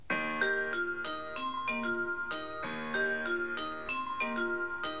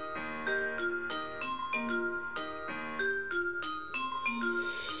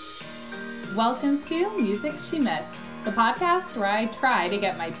Welcome to Music She Missed, the podcast where I try to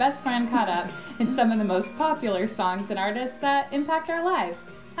get my best friend caught up in some of the most popular songs and artists that impact our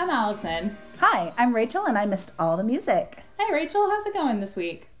lives. I'm Allison. Hi, I'm Rachel, and I missed all the music. Hey Rachel, how's it going this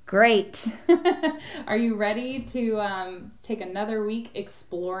week? Great. Are you ready to take another week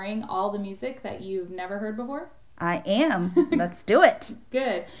exploring all the music that you've never heard before? I am. Let's do it.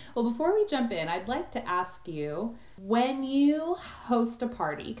 Good. Well, before we jump in, I'd like to ask you, when you host a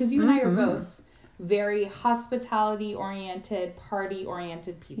party, because you and I are both very hospitality-oriented,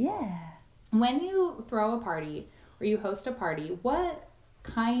 party-oriented people. Yeah. When you throw a party or you host a party, what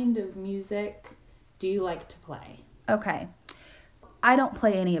kind of music do you like to play? Okay. I don't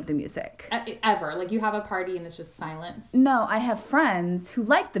play any of the music. Ever? Like you have a party and it's just silence? No, I have friends who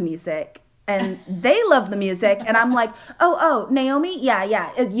like the music. And they love the music, and I'm like, oh, Naomi, yeah,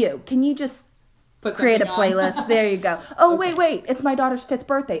 you. Can you just create a playlist? There you go. Oh, okay. wait, it's my daughter's 5th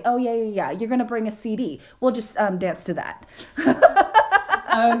birthday. Oh, yeah. You're going to bring a CD. We'll just dance to that.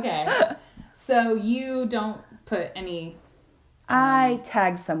 Okay. So you don't put any... I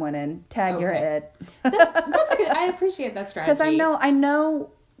tag someone in. You're it. That's good. I appreciate that strategy. Because I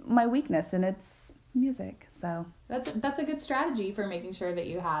know my weakness, and it's music, so... That's a good strategy for making sure that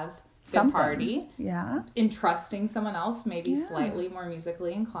you have... Something. Party. Yeah. Entrusting someone else, maybe slightly more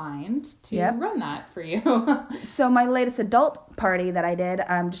musically inclined, to run that for you. So my latest adult party that I did,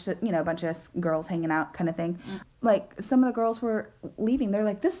 just a bunch of girls hanging out kind of thing. Like some of the girls were leaving. They're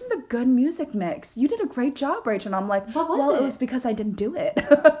like, "This is a good music mix. You did a great job, Rachel." And I'm like, it was because I didn't do it."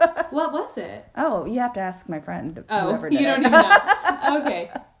 What was it? Oh, you have to ask my friend. Oh, you don't even know.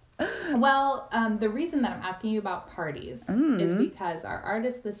 Okay. Well, the reason that I'm asking you about parties is because our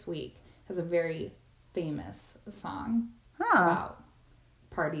artist this week has a very famous song about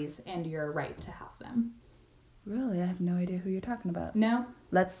parties and your right to have them. Really? I have no idea who you're talking about. No?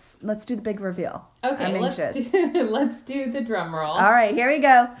 Let's do the big reveal. Okay, I'm anxious. Let's do the drum roll. All right, here we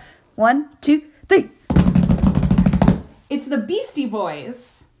go. 1, 2, 3. It's the Beastie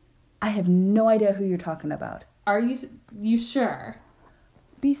Boys. I have no idea who you're talking about. Are you sure?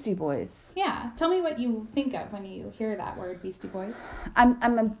 Beastie Boys. Yeah. Tell me what you think of when you hear that word, Beastie Boys.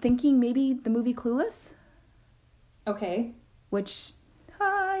 I'm thinking maybe the movie Clueless. Okay. Which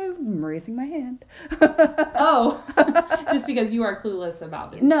I'm raising my hand. Oh, just because you are clueless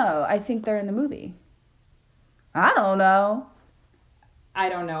about this. No, I think they're in the movie. I don't know. I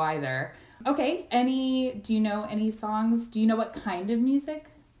don't know either. Okay. Do you know any songs? Do you know what kind of music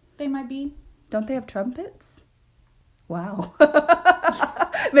they might be? Don't they have trumpets? Wow.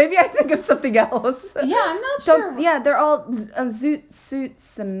 Maybe I think of something else. Yeah, I'm not sure. Yeah, they're all zoot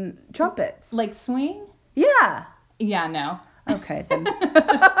suits and trumpets. Like swing? Yeah. Yeah, no. Okay, then.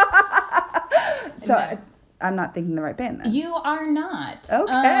 So no. I'm not thinking the right band then. You are not.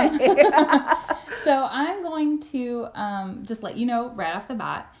 Okay. So I'm going to just let you know right off the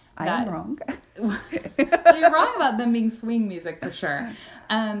bat. I am wrong. You're wrong about them being swing music for sure.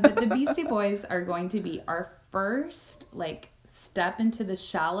 But the Beastie Boys are going to be our first step into the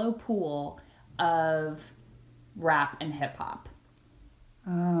shallow pool of rap and hip hop.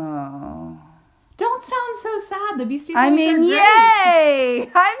 Oh. Don't sound so sad. The Beastie Boys are great. Yay!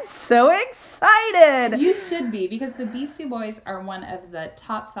 I'm so excited. You should be, because the Beastie Boys are one of the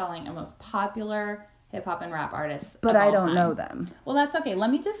top selling and most popular hip hop and rap artists. But I don't know them. Well, that's okay.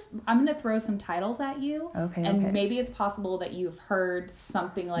 I'm going to throw some titles at you. Okay. And maybe it's possible that you've heard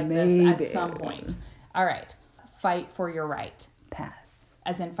something like this at some point. All right. Fight for your right. Pass.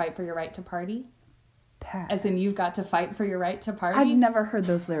 As in fight for your right to party? Pass. As in you've got to fight for your right to party? I've never heard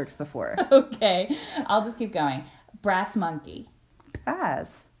those lyrics before. Okay. I'll just keep going. Brass Monkey.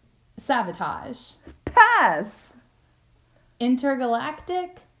 Pass. Sabotage. Pass.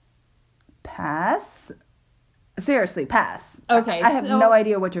 Intergalactic. Pass. Seriously, pass. Okay. I have no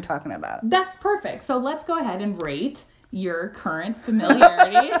idea what you're talking about. That's perfect. So let's go ahead and rate your current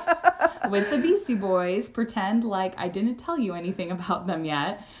familiarity with the Beastie Boys. Pretend like I didn't tell you anything about them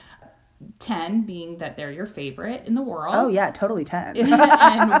yet. 10 being that they're your favorite in the world. Oh, yeah, totally 10.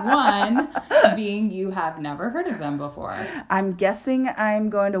 And 1 being you have never heard of them before. I'm guessing I'm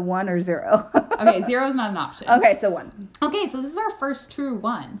going to 1 or 0. Okay, 0 is not an option. Okay, so 1. Okay, so this is our first true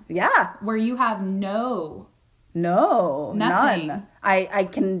one. Yeah. Where you have nothing. None. I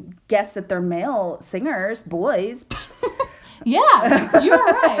can guess that they're male singers, boys. Yeah, you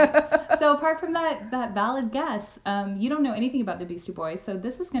are right. So apart from that valid guess, you don't know anything about the Beastie Boys, so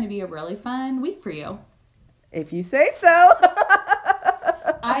this is going to be a really fun week for you. If you say so.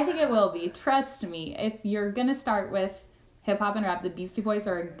 I think it will be. Trust me. If you're going to start with Hip hop and rap, the Beastie Boys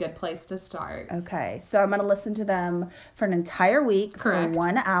are a good place to start. Okay, so I'm going to listen to them for an entire week. Correct. For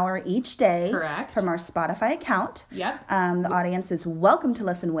 1 hour each day. Correct. From our Spotify account. Yep. The audience is welcome to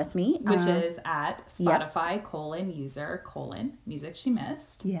listen with me. Which is at Spotify:/user:/music she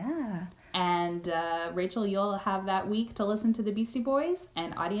missed. Yeah. And Rachel, you'll have that week to listen to the Beastie Boys,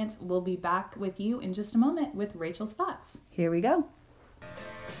 and audience will be back with you in just a moment with Rachel's thoughts. Here we go.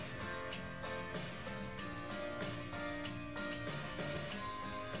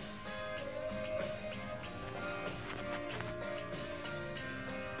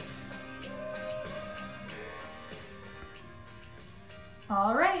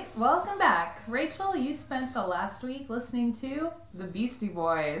 All right, welcome back. Rachel, you spent the last week listening to the Beastie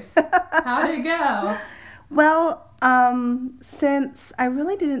Boys. How'd it go? Well, since I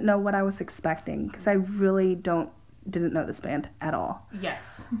really didn't know what I was expecting, because I really didn't know this band at all.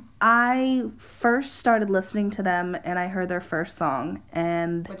 Yes. I first started listening to them and I heard their first song,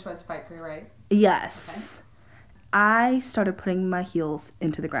 and which was Fight for Your Right? Yes. Okay. I started putting my heels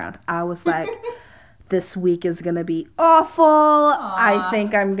into the ground. I was like, this week is going to be awful. Aww. I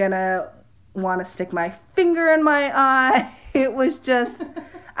think I'm going to want to stick my finger in my eye. It was just,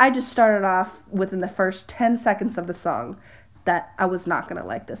 I just started off within the first 10 seconds of the song that I was not going to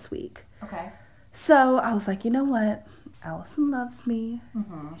like this week. Okay. So I was like, you know what? Allison loves me.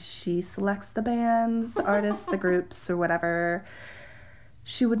 Mm-hmm. She selects the bands, the artists, the groups, or whatever.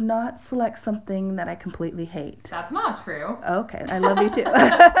 She would not select something that I completely hate. That's not true. Okay, I love you too.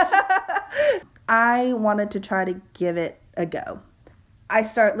 I wanted to try to give it a go. I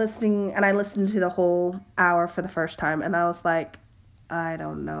start listening, and I listened to the whole hour for the first time, and I was like, I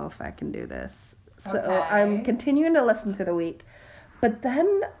don't know if I can do this. So okay. I'm continuing to listen through the week. But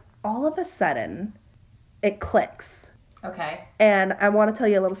then, all of a sudden, it clicks. Okay. And I want to tell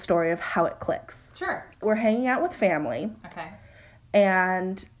you a little story of how it clicks. Sure. We're hanging out with family. Okay.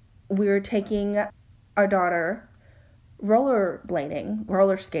 And we were taking our daughter roller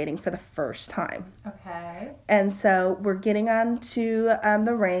skating for the first time. Okay. And so we're getting onto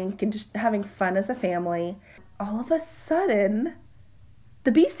the rink and just having fun as a family. All of a sudden,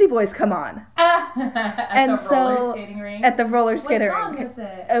 the Beastie Boys come on. At the roller skating rink? At the roller skating rink. What song was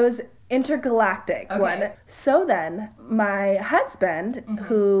it? It was Intergalactic one. So then my husband, mm-hmm.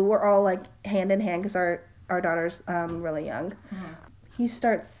 who we're all like hand in hand because our daughter's really young, mm-hmm. he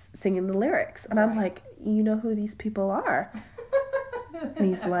starts singing the lyrics. And I'm like, you know who these people are? And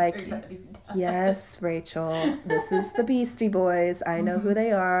he's like, yes, Rachel, this is the Beastie Boys. I know mm-hmm. who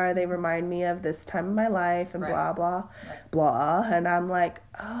they are. They remind me of this time in my life and blah, blah, blah. And I'm like,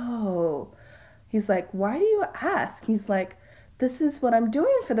 oh. He's like, why do you ask? He's like, this is what I'm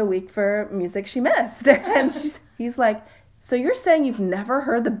doing for the week for Music She Missed. And he's like, so you're saying you've never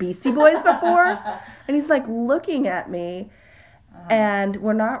heard the Beastie Boys before? And he's like looking at me. And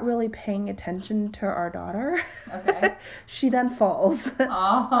we're not really paying attention to our daughter. Okay. She then falls.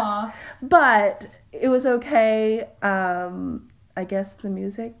 Aww. But it was okay. I guess the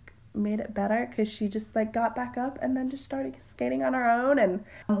music made it better because she just like got back up and then just started skating on her own. And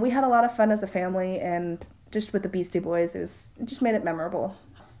we had a lot of fun as a family, and just with the Beastie Boys, it just made it memorable.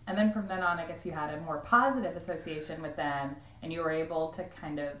 And then from then on, I guess you had a more positive association with them, and you were able to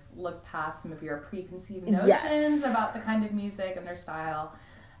kind of look past some of your preconceived notions about the kind of music and their style.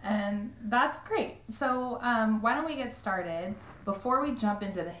 And that's great. So why don't we get started? Before we jump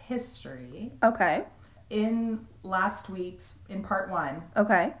into the history. Okay. In last week's, in part 1.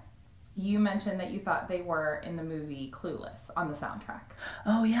 Okay. You mentioned that you thought they were in the movie Clueless on the soundtrack.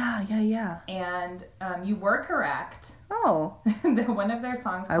 Oh, yeah. And you were correct. Oh. One of their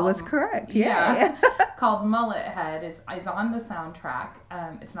songs I was correct, yeah. Called Mullet Head is on the soundtrack.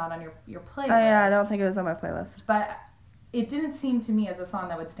 It's not on your playlist. Oh, yeah, I don't think it was on my playlist. But it didn't seem to me as a song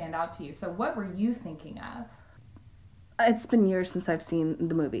that would stand out to you. So what were you thinking of? It's been years since I've seen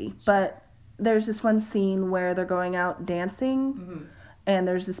the movie. But there's this one scene where they're going out dancing. Mm-hmm. And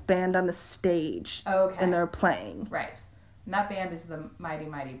there's this band on the stage. Okay. And they're playing. Right. And that band is the Mighty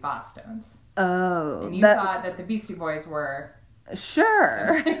Mighty Bosstones. Oh. And you thought that the Beastie Boys were...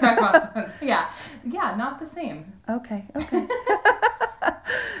 Sure. Bosstones. Yeah, not the same. Okay.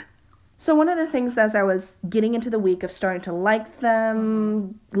 So one of the things as I was getting into the week of starting to like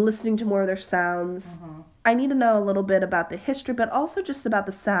them, mm-hmm. listening to more of their sounds, mm-hmm. I need to know a little bit about the history, but also just about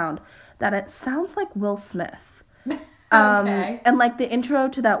the sound, that it sounds like Will Smith. Okay. And like the intro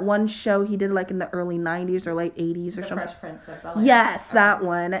to that one show he did like in the early 90s or late 80s or something. The Fresh Prince of Bel-Air. Yes, that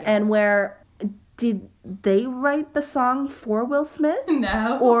one. Yes. And where did they write the song for Will Smith?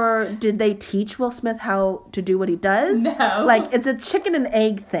 No. Or did they teach Will Smith how to do what he does? No. Like, it's a chicken and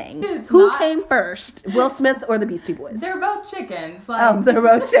egg thing. Who came first, Will Smith or the Beastie Boys? They're both chickens. They're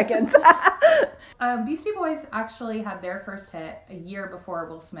both chickens. Beastie Boys actually had their first hit a year before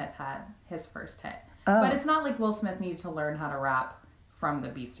Will Smith had his first hit. Oh. But it's not like Will Smith needed to learn how to rap from the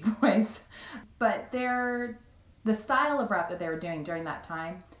Beastie Boys. But the style of rap that they were doing during that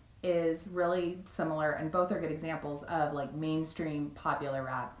time is really similar, and both are good examples of like mainstream popular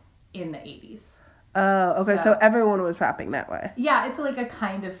rap in the 80s. Oh, okay. So everyone was rapping that way. Yeah, it's like a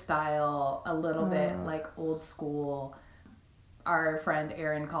kind of style, a little bit like old school. Our friend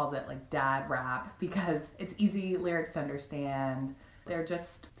Aaron calls it like dad rap because it's easy lyrics to understand. They're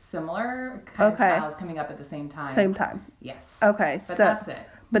just similar kind of styles coming up at the same time. Same time. Yes. Okay, but that's it.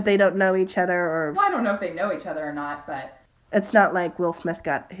 But they don't know each other, or... Well, I don't know if they know each other or not, but... It's not like Will Smith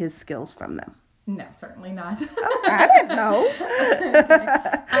got his skills from them. No, certainly not. I didn't know.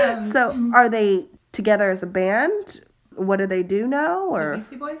 So, are they together as a band? What do they do now? Or? The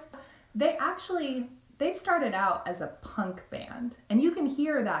Beastie Boys? They started out as a punk band. And you can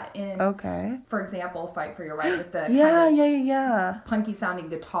hear that in, for example, Fight for Your Right with the punky sounding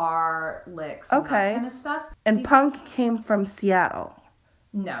guitar licks and that kind of stuff. And punk came from Seattle.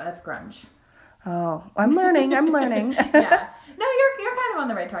 No, that's grunge. Oh, I'm learning. Yeah. No, you're kind of on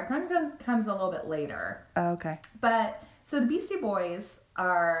the right track. Grunge comes a little bit later. Okay. But, so the Beastie Boys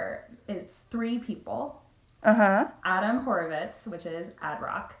it's 3 people. Adam Horovitz, which is Ad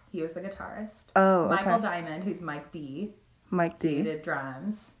Rock. He was the guitarist. Oh, okay. Michael Diamond, who's Mike D. He did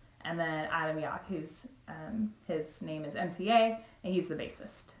drums. And then Adam Yauch, who's, his name is MCA, and he's the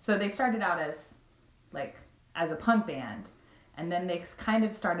bassist. So they started out as a punk band. And then they kind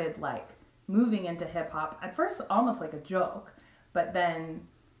of started moving into hip hop. At first, almost like a joke, but then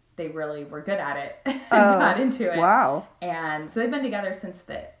they really were good at it and got into it. Wow. And so they've been together since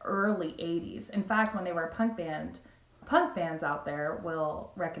the early 80s. In fact, when they were a punk band, punk fans out there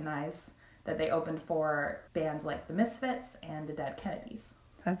will recognize that they opened for bands like The Misfits and the Dead Kennedys.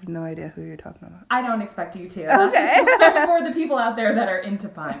 I have no idea who you're talking about. I don't expect you to. That's just for the people out there that are into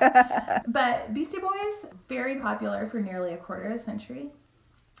punk. But Beastie Boys, very popular for nearly a quarter of a century.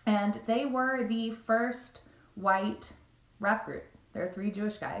 And they were the first white rap group. There are 3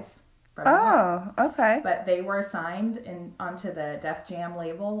 Jewish guys from New York. Okay. But they were signed onto the Def Jam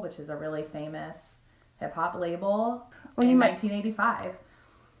label, which is a really famous hip-hop label, in 1985.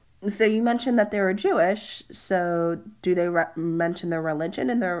 So you mentioned that they were Jewish. So do they mention their religion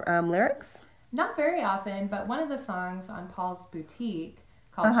in their lyrics? Not very often, but one of the songs on Paul's Boutique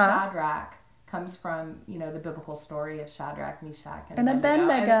called Shadrach comes from, the biblical story of Shadrach, Meshach, and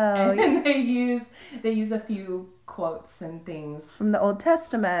Abednego. And they use a few quotes and things from the Old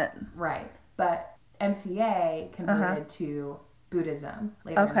Testament. Right. But MCA converted to Buddhism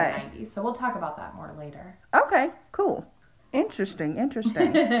later in the 90s. So we'll talk about that more later. Okay, cool. Interesting.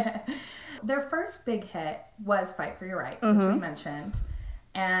 Their first big hit was Fight for Your Right, which we mentioned.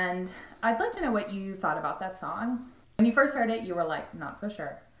 And I'd like to know what you thought about that song. When you first heard it, you were like, not so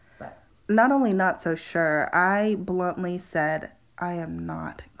sure. But not only not so sure, I bluntly said, I am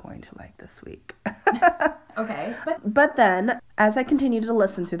not going to like this week. Okay. But then, as I continued to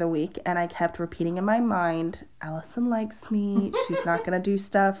listen through the week, and I kept repeating in my mind, Allison likes me. She's not going to do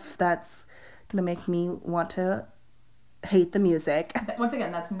stuff that's going to make me want to hate the music. Once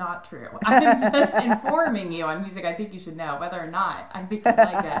again, that's not true. I'm just informing you on music I think you should know. Whether or not I think you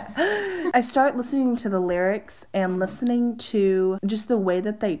like it. I start listening to the lyrics and listening to just the way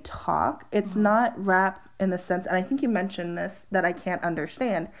that they talk. It's not rap in the sense, and I think you mentioned this, that I can't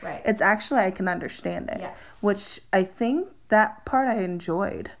understand. Right. It's actually I can understand it. Yes. Which I think that part I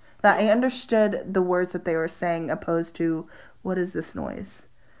enjoyed. That I understood the words that they were saying opposed to, what is this noise?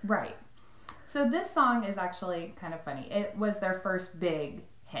 Right. So this song is actually kind of funny. It was their first big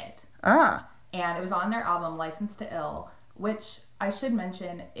hit. And it was on their album License to Ill, which I should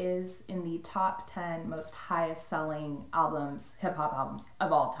mention is in the top 10 most highest selling albums, hip hop albums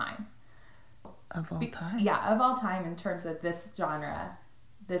of all time. Of all time? Yeah, of all time in terms of this genre.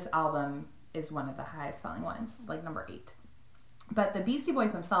 This album is one of the highest selling ones. It's like number 8. But the Beastie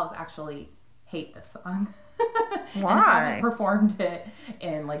Boys themselves actually hate this song. Why? And haven't performed it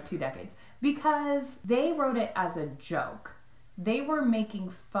in 2 decades. Because they wrote it as a joke. They were making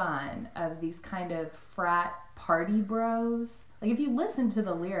fun of these kind of frat party bros. If you listen to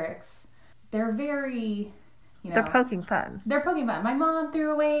the lyrics, they're very, they're poking fun. They're poking fun. My mom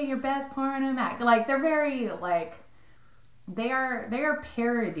threw away your best porno Mac. They're very, they are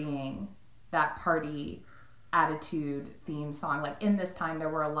parodying that party attitude theme song. In this time, there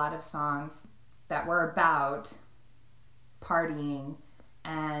were a lot of songs that were about partying,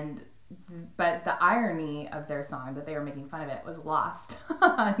 but the irony of their song, that they were making fun of it, was lost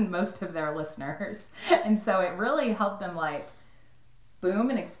on most of their listeners. And so it really helped them like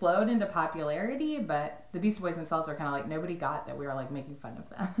boom and explode into popularity, but the Beastie Boys themselves were kind of like, nobody got that we were like making fun of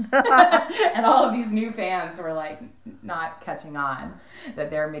them. And all of these new fans were like not catching on that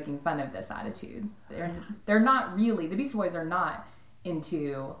they're making fun of this attitude. They're not really, the Beastie Boys are not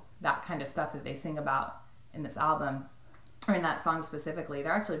into that kind of stuff that they sing about in this album, or in that song specifically.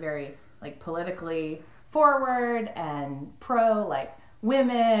 They're actually very like politically forward and pro like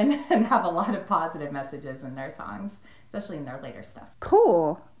women, and have a lot of positive messages in their songs, especially in their later stuff.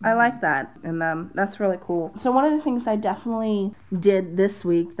 Cool. I like that. And that's really cool. So one of the things I definitely did this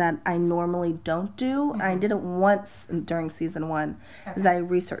week that I normally don't do, I did it once during season 1, is I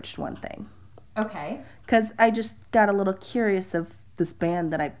researched one thing. Okay. Because I just got a little curious of this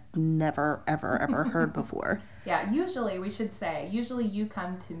band that I've never, ever, ever heard before. Yeah, usually you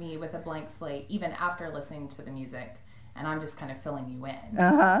come to me with a blank slate even after listening to the music, and I'm just kind of filling you in.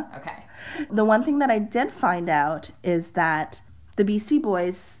 Uh-huh. Okay. The one thing that I did find out is that the Beastie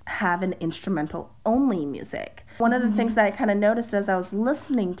Boys have an instrumental-only music. One of the things that I kind of noticed as I was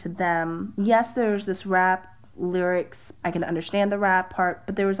listening to them, yes, there's this rap lyrics. I can understand the rap part,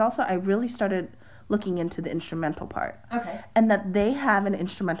 but there was also, I really started looking into the instrumental part. Okay. And that they have an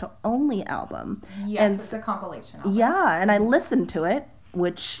instrumental-only album. Yes, and it's a compilation album. Yeah, and I listened to it,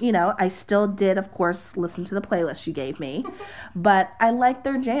 which, you know, I still did, of course, listen to the playlist you gave me. But I like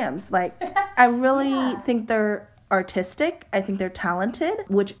their jams. Like, I really think they're artistic. I think they're talented,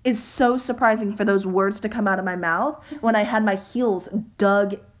 which is so surprising for those words to come out of my mouth when I had my heels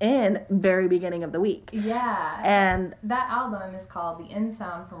dug in very beginning of the week. Yeah. And that album is called The In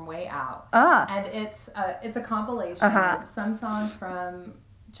Sound from Way Out. And it's a compilation. Some songs from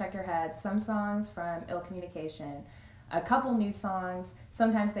Check Your Head, some songs from Ill Communication, a couple new songs.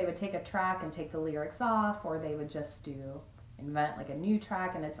 Sometimes they would take a track and take the lyrics off, or they would just invent like a new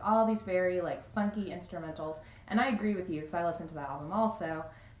track, and it's all these very like funky instrumentals. And I agree with you, because I listened to that album also,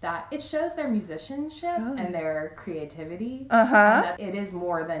 that it shows their musicianship and their creativity, and that it is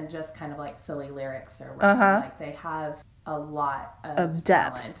more than just kind of like silly lyrics or whatever. Like they have a lot of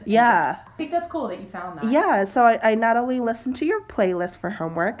depth. Yeah. I think that's cool that you found that. Yeah, so I not only listened to your playlist for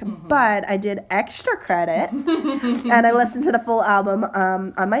homework, but I did extra credit, and I listened to the full album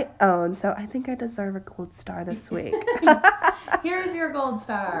on my own, so I think I deserve a gold star this week. Here's your gold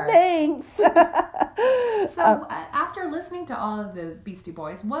star. Thanks. So after listening to all of the Beastie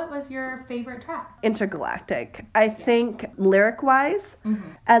Boys, what was your favorite track? Intergalactic. I think lyric-wise,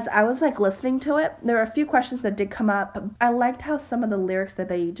 as I was like listening to it, there were a few questions that did come up. I liked how some of the lyrics that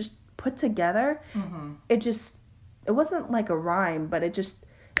they just put together, it wasn't like a rhyme, but it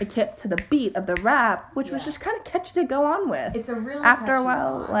kept to the beat of the rap, which was just kind of catchy to go on with. It's a really after a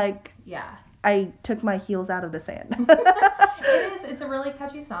while, song. like I took my heels out of the sand. It's a really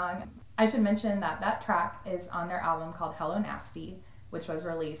catchy song. I should mention that track is on their album called Hello Nasty, which was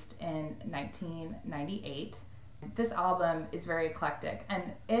released in 1998. This album is very eclectic, and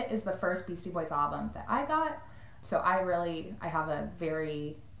it is the first Beastie Boys album that I got. So I have a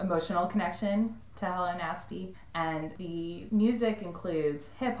very emotional connection to Hello Nasty. And the music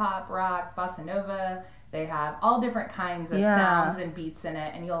includes hip hop, rock, bossa nova. They have all different kinds of sounds and beats in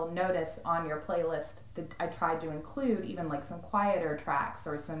it. And you'll notice on your playlist that I tried to include even like some quieter tracks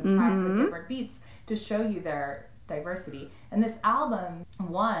or some tracks with different beats to show you their diversity. And this album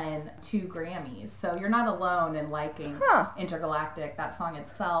won 2 Grammys. So you're not alone in liking Intergalactic. That song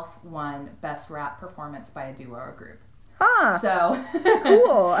itself won Best Rap Performance by a Duo or Group. So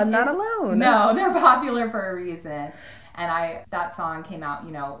cool. I'm not alone. No, they're popular for a reason. And that song came out,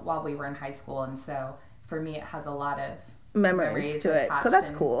 while we were in high school, and so for me it has a lot of memories to it. Because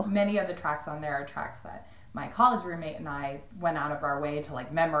that's cool. Many of the tracks on there are tracks that my college roommate and I went out of our way to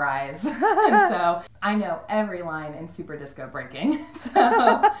like memorize. And so I know every line in Super Disco Breaking. So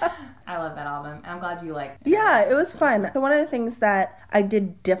I love that album. And I'm glad you liked it. Yeah, it was fun. So one of the things that I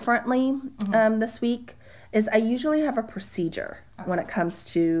did differently this week is I usually have a procedure when it comes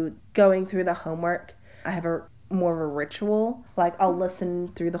to going through the homework. I have more of a ritual. Like I'll listen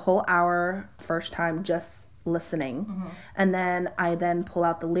through the whole hour first time, just listening, and then I pull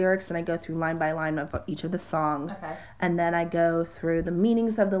out the lyrics and I go through line by line of each of the songs, and then I go through the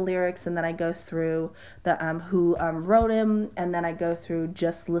meanings of the lyrics, and then I go through the who wrote him, and then I go through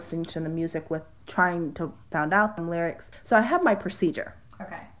just listening to the music with trying to find out the lyrics. So I have my procedure.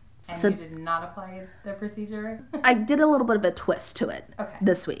 Okay. And you did not apply the procedure? I did a little bit of a twist to it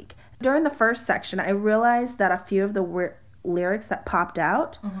this week. During the first section, I realized that a few of the lyrics that popped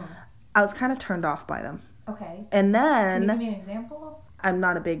out, I was kind of turned off by them. Okay. And then... Can you give me an example? I'm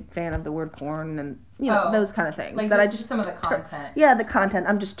not a big fan of the word porn and, those kind of things. Like some of the content. Yeah, the content.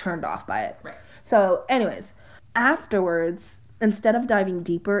 I'm just turned off by it. Right. So, anyways, afterwards, instead of diving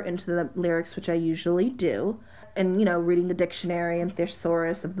deeper into the lyrics, which I usually do, and, reading the dictionary and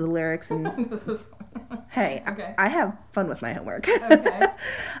thesaurus of the lyrics and... Hey, okay. I have fun with my homework. Okay.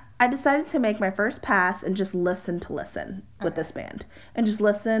 I decided to make my first pass and just listen with this band. And just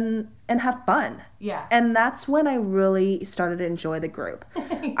listen and have fun. Yeah. And that's when I really started to enjoy the group.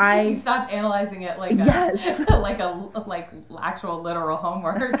 You stopped analyzing it like like actual literal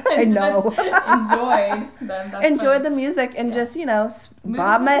homework. I know. Just enjoyed them. Enjoyed the music and just,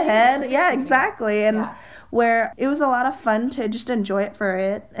 bob my head. Yeah, exactly. And where it was a lot of fun to just enjoy it for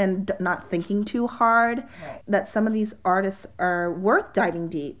it and not thinking too hard. Right. That some of these artists are worth diving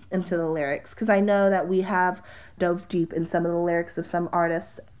deep into the lyrics, because I know that we have dove deep in some of the lyrics of some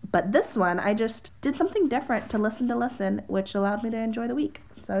artists, but this one I just did something different to listen, which allowed me to enjoy the week.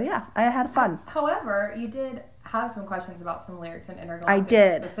 So yeah, I had fun. However, you did have some questions about some lyrics in Intergalactic. I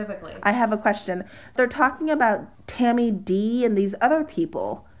did. Specifically. I have a question. They're talking about Tammy D and these other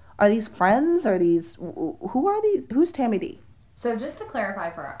people. Are these friends? Who are these? Who's Tammy D? So just to clarify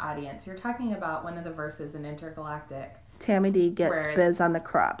for our audience, you're talking about one of the verses in Intergalactic. Tammy D gets biz on the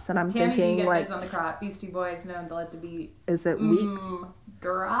crops, and I'm Tammy thinking D gets biz on the crop. Beastie Boys known to let the beat. Is it weak?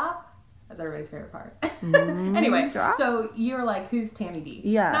 Drop. That's everybody's favorite part. Anyway, drop? So you were like, "Who's Tammy D?"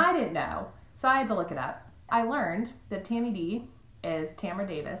 Yeah. Now I didn't know, so I had to look it up. I learned that Tammy D is Tamara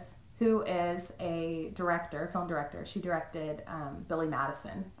Davis, who is a film director. She directed Billy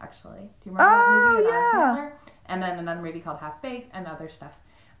Madison, actually. Do you remember that movie? Yeah. And then another movie called Half Baked and other stuff.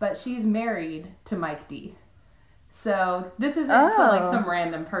 But she's married to Mike D. So this isn't like some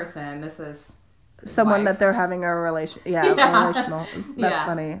random person. This is someone wife. That they're having a relation. Yeah, relational. That's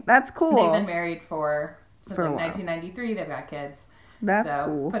funny. That's cool. They've been married since 1993. They've got kids. That's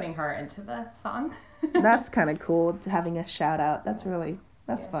cool. Putting her into the song. That's kind of cool. Having a shout out. That's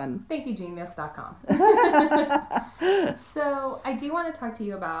fun. Thank you, genius.com. So I do want to talk to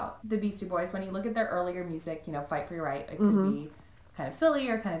you about the Beastie Boys. When you look at their earlier music, Fight for Your Right, it could be kind of silly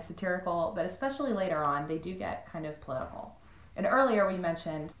or kind of satirical, but especially later on, they do get kind of political. And earlier we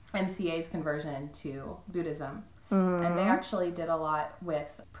mentioned MCA's conversion to Buddhism. And they actually did a lot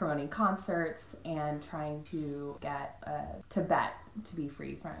with promoting concerts and trying to get Tibet to be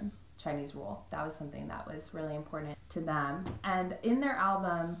free from Chinese rule. That was something that was really important to them. And in their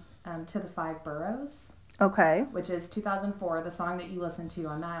album, To the Five Boroughs, okay, which is 2004, the song that you listen to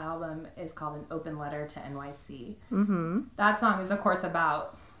on that album is called An Open Letter to NYC. That song is, of course,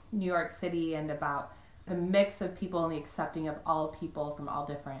 about New York City and about the mix of people and the accepting of all people from all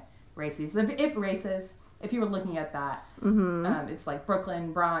different races. If you were looking at that, it's like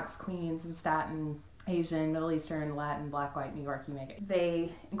Brooklyn, Bronx, Queens, and Staten, Asian, Middle Eastern, Latin, Black, White, New York, you make it.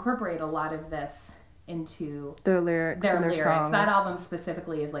 They incorporate a lot of this into their lyrics and their songs. That album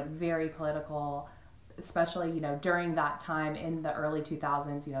specifically is like very political, especially, during that time in the early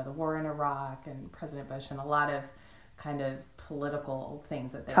 2000s, the war in Iraq and President Bush and a lot of kind of political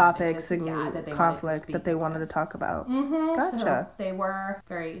things that they topics and conflict that they wanted to talk about. Gotcha. So they were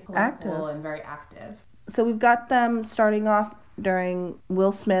very political and very active. So we've got them starting off during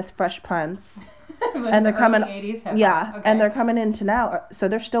Will Smith, Fresh Prince, and they're coming 80s hip-hop. Yeah, and they're coming into now. So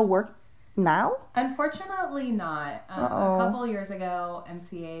they're still work now? Unfortunately, not. A couple years ago,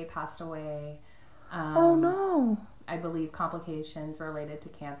 MCA passed away. Oh no! I believe complications related to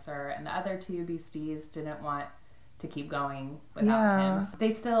cancer, and the other two Beasties didn't want to keep going without him. So they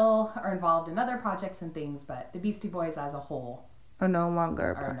still are involved in other projects and things, but the Beastie Boys as a whole are no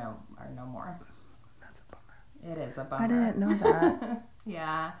longer are no more. That's a bummer. It is a bummer. I didn't know that.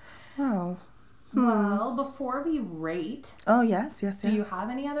 Yeah. Oh. Well, before we rate, oh yes. Do you have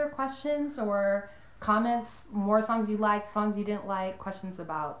any other questions or comments? More songs you liked, songs you didn't like, questions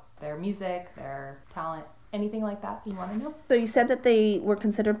about their music, their talent, anything like that you want to know? So you said that they were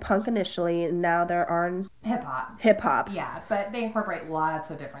considered punk initially, and now they're on hip hop. Yeah, but they incorporate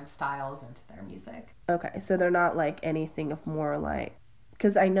lots of different styles into their music. Okay, so they're not like anything of more like,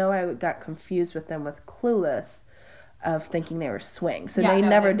 because I know I got confused with them with Clueless, of thinking they were swing. So they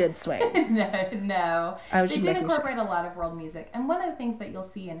never did swing. No. I was they just did incorporate a lot of world music. And one of the things that you'll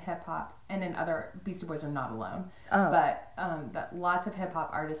see in hip hop and in other, Beastie Boys are not alone, but that lots of hip hop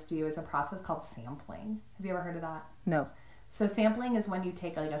artists do is a process called sampling. Have you ever heard of that? No. So sampling is when you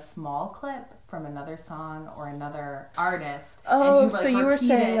take like a small clip from another song or another artist and you were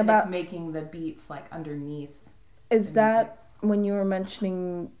saying about it's making the beats like underneath. Is that when you were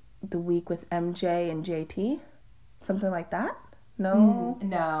mentioning the week with MJ and JT? Something like that? No?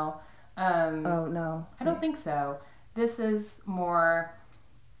 No. Oh, no. I don't think so. This is more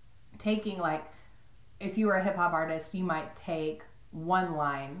taking, like, if you were a hip-hop artist, you might take one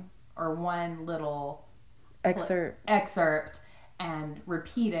line or one little excerpt and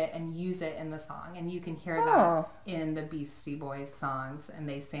repeat it and use it in the song. And you can hear that in the Beastie Boys songs, and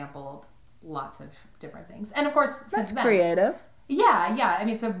they sampled lots of different things. And of course, that's creative. Yeah. I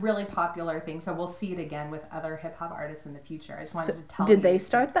mean, it's a really popular thing, so we'll see it again with other hip-hop artists in the future. I just wanted to tell you. Did they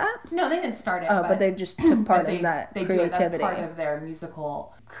start that? No, they didn't start it. Oh, but they just took part in that creativity. They do it as part of their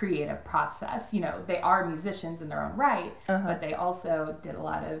musical creative process. You know, they are musicians in their own right, but they also did a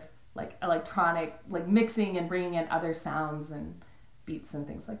lot of, like, electronic, like, mixing and bringing in other sounds and beats and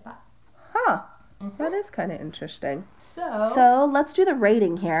things like that. Huh. That is kind of interesting. So let's do the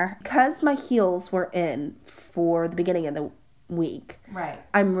rating here. Because my heels were in for the beginning of the week. Right.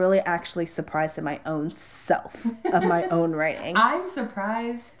 I'm really actually surprised at my own self of my own rating. I'm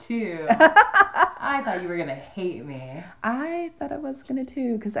surprised too. I thought you were going to hate me. I thought I was going to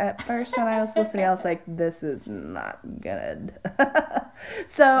too, because at first when I was listening, I was like, this is not good.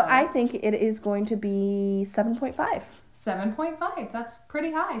 So I think it is going to be 7.5. 7.5. That's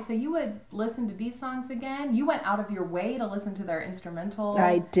pretty high. So you would listen to these songs again? You went out of your way to listen to their instrumental.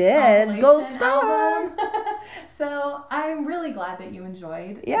 I did. Gold star. So I'm really glad that you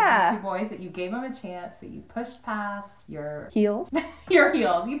enjoyed the Beastie Boys, that you gave them a chance, that you pushed past your heels. Your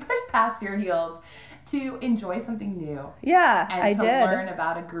heels. You pushed past your heels to enjoy something new. Yeah, I did. And to learn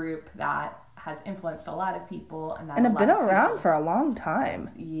about a group that has influenced a lot of people. And have been around for a long time.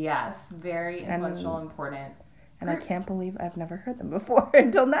 Yes. Very influential, important. And I can't believe I've never heard them before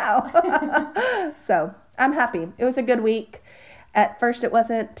until now. So I'm happy. It was a good week. At first it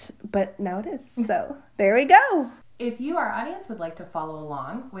wasn't, but now it is. So there we go. If you, our audience, would like to follow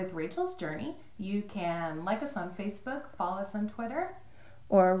along with Rachel's journey, you can like us on Facebook, follow us on Twitter.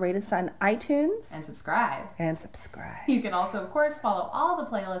 Or rate us on iTunes. And subscribe. You can also, of course, follow all the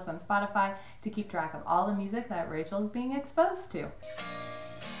playlists on Spotify to keep track of all the music that Rachel's being exposed to.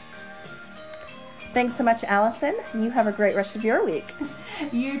 Thanks so much, Allison. You have a great rest of your week.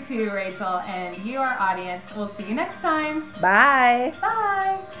 You too, Rachel. And you, our audience. We'll see you next time. Bye.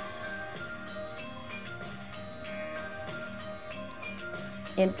 Bye.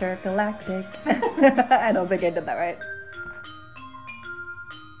 Intergalactic. I don't think I did that right.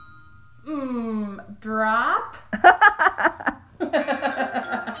 Drop.